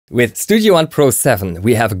With Studio One Pro 7,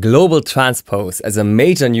 we have Global Transpose as a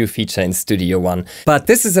major new feature in Studio One. But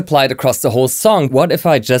this is applied across the whole song. What if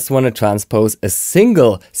I just want to transpose a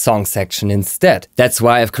single song section instead? That's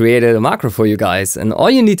why I've created a macro for you guys. And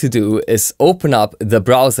all you need to do is open up the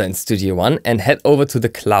browser in Studio One and head over to the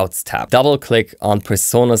Clouds tab. Double click on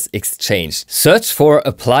PreSonus Exchange. Search for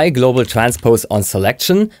Apply Global Transpose on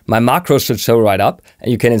Selection. My macro should show right up,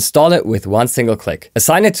 and you can install it with one single click.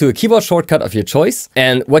 Assign it to a keyboard shortcut of your choice,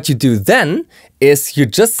 and what you do then is you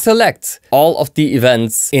just select all of the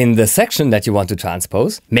events in the section that you want to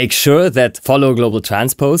transpose. Make sure that Follow Global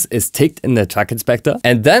Transpose is ticked in the track inspector.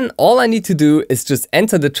 And then all I need to do is just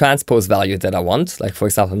enter the transpose value that I want. Like for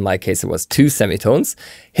example, in my case, it was 2 semitones.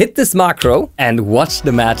 Hit this macro and watch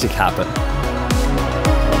the magic happen.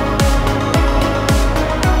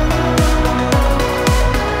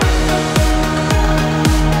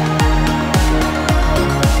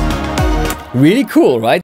 Really cool, right?